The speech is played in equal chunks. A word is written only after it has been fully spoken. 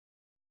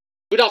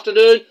Good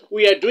afternoon.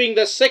 We are doing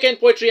the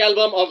second poetry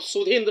album of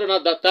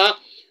Sudhindranath Datta.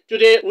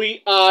 Today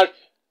we are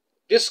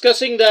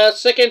discussing the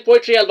second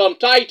poetry album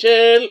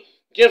title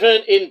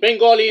given in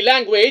Bengali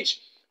language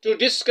to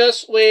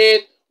discuss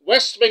with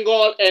West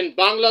Bengal and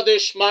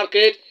Bangladesh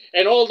market,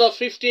 and all the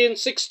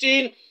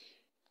 15-16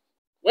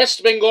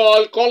 West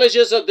Bengal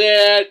colleges are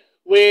there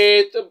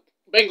with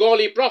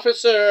Bengali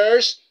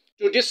professors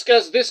to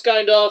discuss this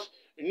kind of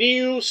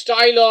new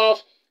style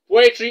of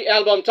poetry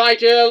album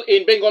title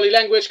in Bengali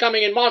language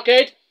coming in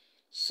market.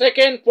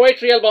 Second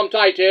poetry album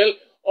title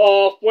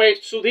of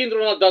poet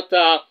Sudhindranath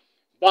Datta,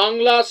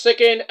 Bangla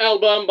second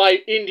album by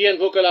Indian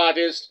vocal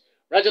artist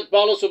RAJAT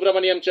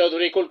Subramaniam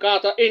Chaudhary,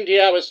 Kolkata,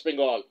 India, West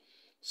Bengal.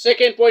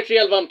 Second poetry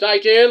album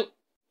title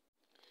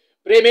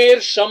প্রেমের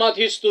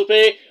সমাধি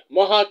স্তূপে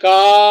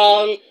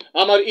মহাকাল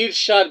আমার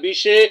ঈর্ষার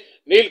বিষে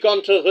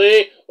নীলকণ্ঠ হয়ে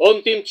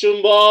অন্তিম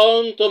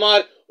চুম্বন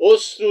তোমার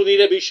অশ্রু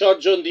নীরে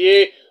বিসর্জন দিয়ে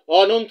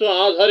অনন্ত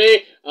আধারে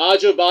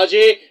আজও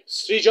বাজে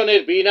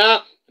সৃজনের বীণা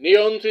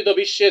নিয়ন্ত্রিত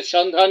বিশ্বের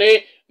সন্ধানে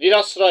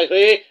নিরাশ্রয়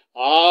হয়ে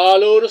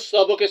আলোর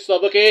স্তবকে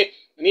স্তবকে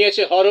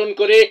নিয়েছে হরণ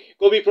করে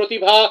কবি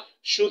প্রতিভা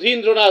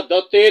সুধীন্দ্রনাথ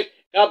দত্তের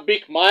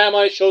কাব্যিক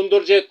মায়াময়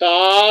সৌন্দর্যের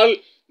তাল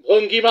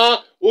ভঙ্গিমা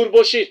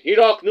উর্বশীর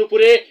হীরক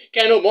নুপুরে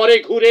কেন মরে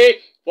ঘুরে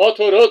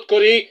পথরোধ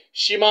করি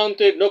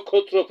সীমান্তের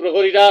নক্ষত্র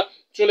প্রহরীরা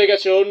চলে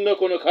গেছে অন্য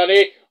কোনখানে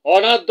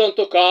অনাদ্যন্ত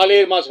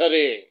কালের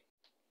মাঝারে.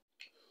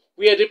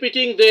 We are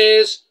repeating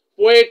this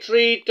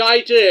poetry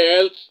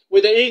title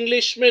with the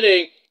English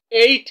meaning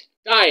 8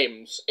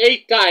 times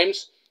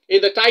in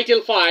the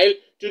title file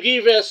to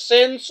give a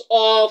sense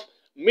of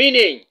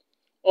meaning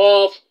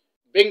of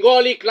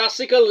Bengali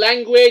classical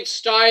language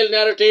style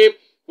narrative,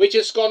 which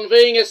is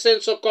conveying a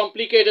sense of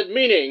complicated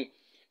meaning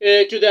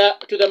to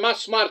the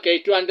mass market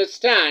to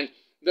understand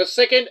the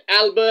second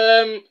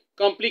album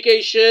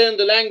complication,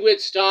 the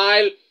language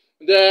style,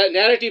 the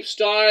narrative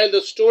style,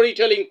 the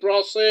storytelling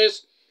process,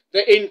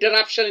 the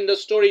interruption in the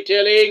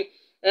storytelling,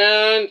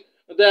 and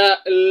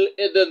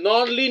the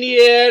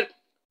non-linear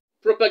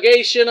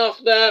propagation of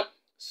the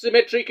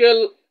symmetrical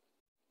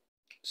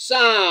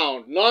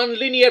sound,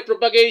 non-linear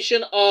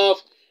propagation of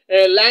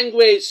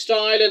language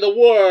style and the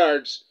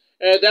words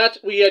that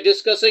we are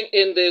discussing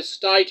in this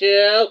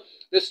title.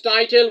 This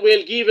title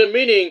will give a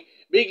meaning,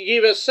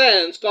 give a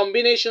sense,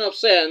 combination of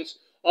sense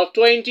of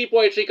 20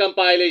 poetry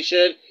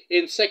compilation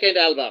in second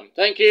album.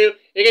 Thank you.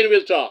 Again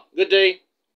we'll talk. Good day.